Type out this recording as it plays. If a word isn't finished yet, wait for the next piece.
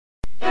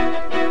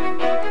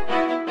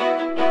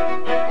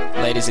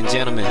Ladies and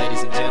gentlemen,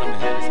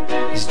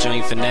 it's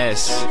Junior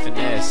Finesse,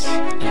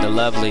 and the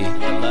lovely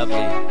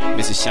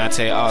Mrs.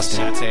 Chaunta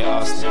Austin.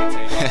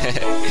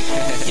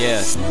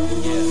 Yeah.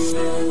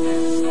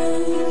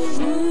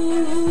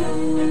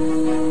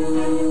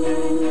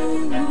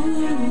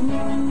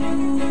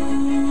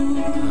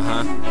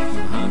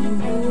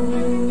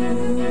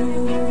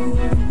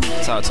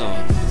 Talk to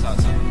him.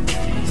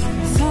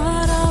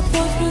 Thought our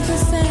both was the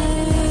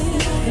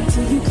same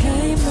until you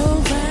came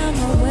around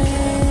my way.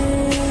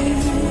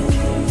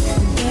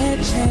 That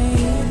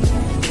changed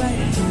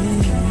right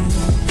then.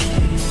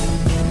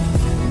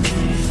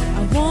 I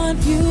want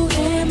you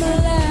in my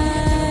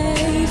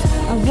life.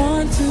 I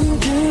want to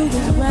do it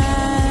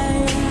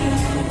right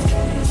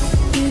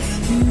with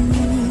you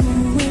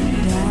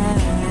and I.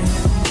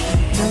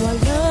 Now I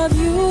love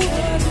you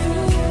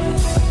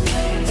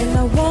and I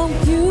want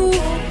you.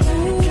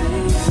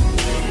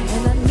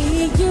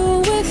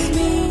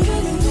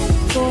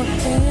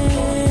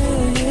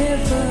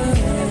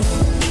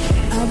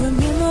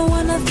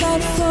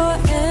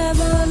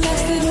 Forever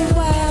lasted a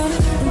while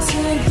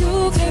until you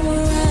came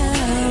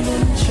around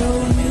and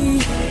showed me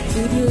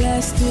it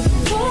lasted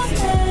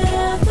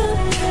forever.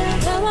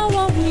 Now I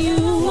want you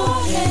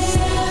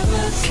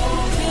forever,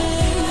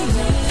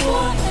 forever,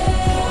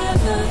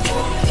 forever,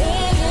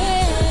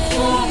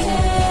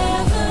 forever,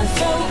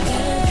 forever.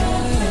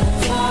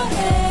 I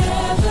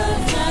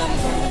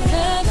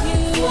love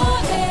you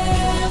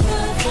forever.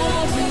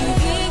 I'll be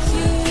with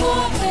you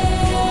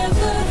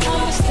forever.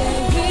 I'll stay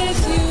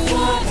with you.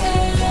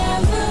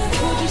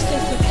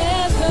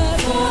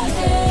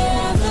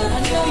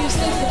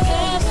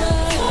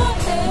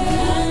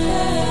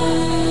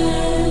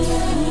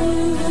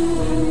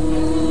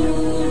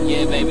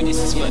 Baby, this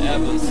is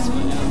forever.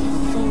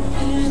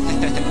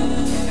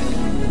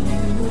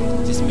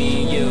 Just me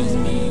and you.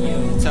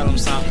 Tell them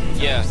something.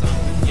 Yeah.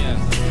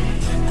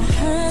 I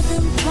heard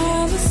them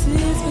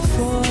promises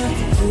before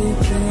with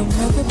them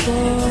other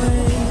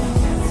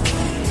boys,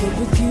 but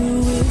with you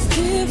it's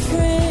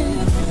different.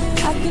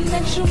 I can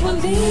actually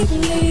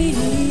believe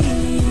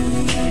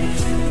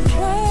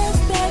words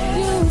that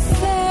you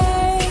say.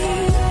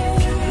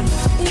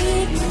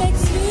 It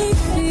makes me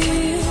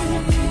feel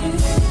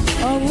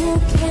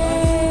okay.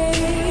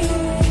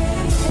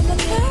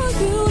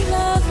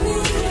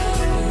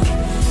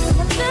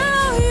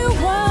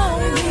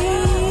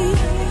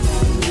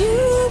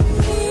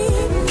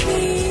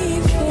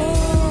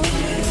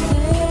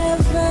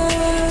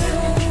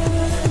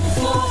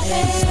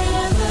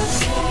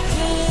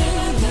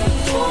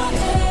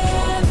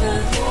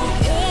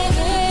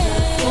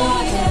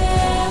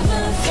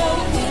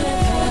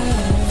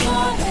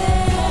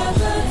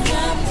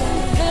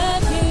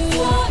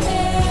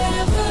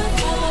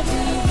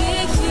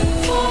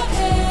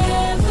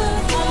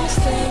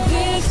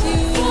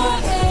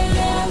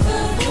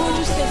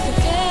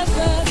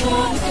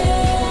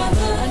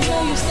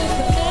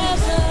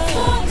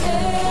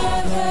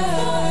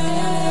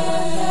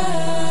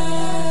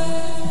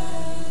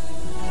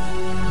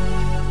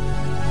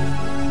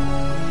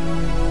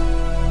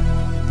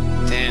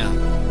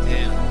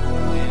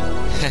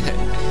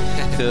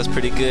 Feels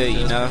pretty good,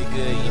 you know.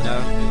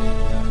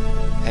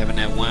 Having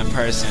that one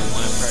person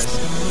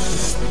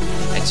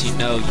that you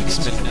know you can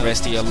spend the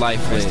rest of your life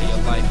with.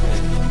 I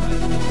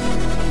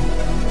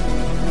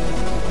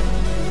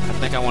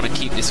think I want to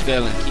keep this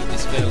feeling.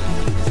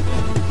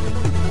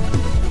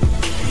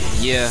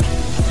 Yeah.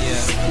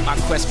 My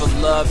quest for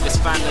love is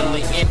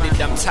finally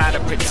ended. I'm tired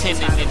of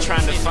pretending and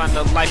trying to find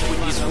a life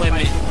with these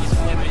women.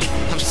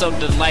 I'm so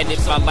delighted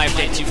by life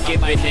that you've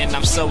given, and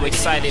I'm so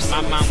excited.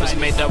 My mind was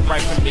made up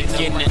right from the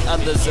beginning.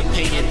 Others'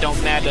 opinion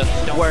don't matter.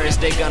 Words,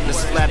 they gonna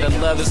splatter.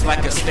 Love is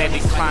like a steady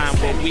climb,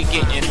 but we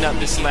getting up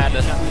this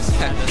ladder.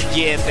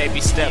 Yeah, baby,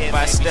 step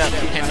by step.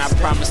 And I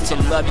promise to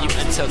love you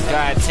until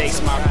God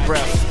takes my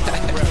breath.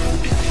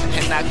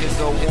 And I could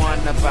go on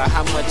about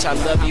how much I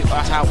love you,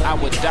 or how I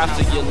would die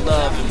for your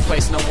love and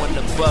place no one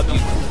above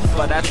you.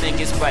 But I think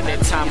it's by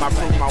that time I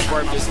prove my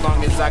worth. As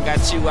long as I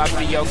got you, I'll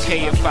be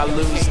okay if I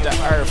lose the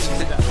earth.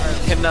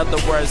 In other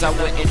words, I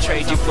wouldn't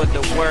trade you for the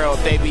world.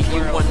 Baby,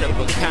 you one of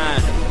a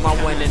kind, my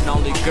one and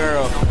only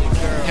girl.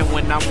 And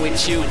when I'm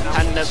with you,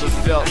 I never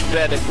felt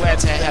better. Glad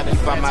to have you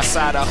by my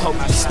side, I hope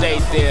you stay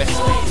there.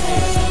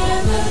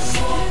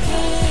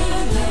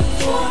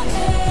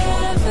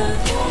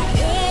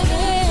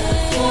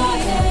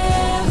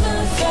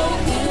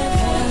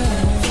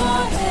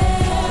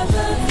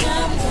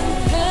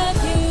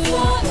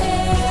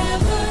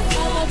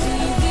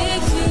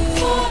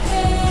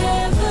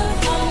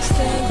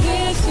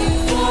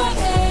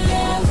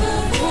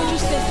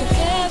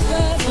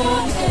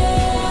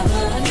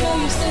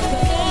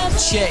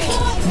 Check.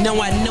 Now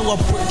I know I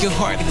broke your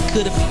heart and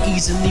could have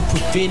easily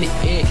prevented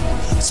it.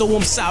 So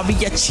I'm sorry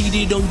I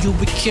cheated on you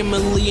with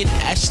Kimberly and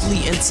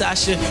Ashley and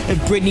Tasha and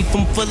Brittany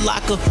from Foot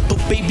Locker. But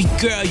baby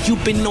girl,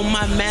 you've been on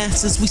my mind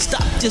since we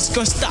stopped this.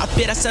 Girl, stop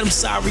it. I said I'm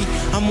sorry.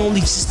 I'm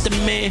only just a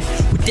man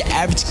with the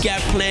average guy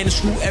plan to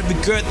screw every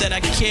girl that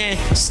I can.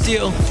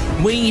 Still,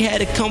 we ain't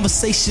had a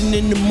conversation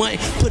in the month,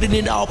 putting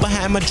it all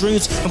behind my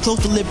dreams. I'm close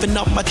to living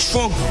off my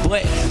trunk,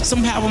 but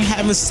somehow I'm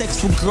having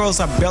sex with girls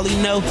I barely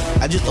know.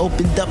 I just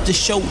opened up the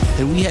show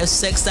and we had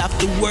sex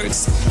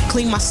afterwards.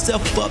 Clean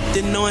myself up,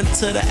 then on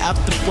to the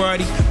after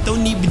party.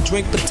 Don't even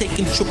drink, but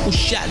taking triple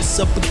shots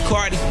of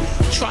Bacardi.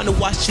 Trying to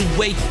wash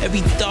away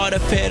every thought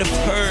I've had of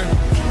her.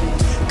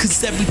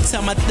 Cause every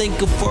time I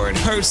think of her it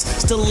hurts.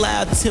 Still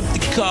I attempt to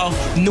call,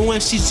 knowing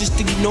she's just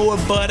ignored,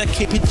 but I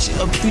can't picture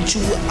a future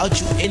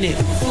without you in it.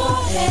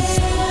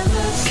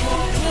 Forever,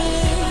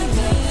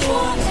 forever,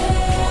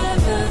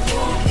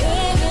 forever.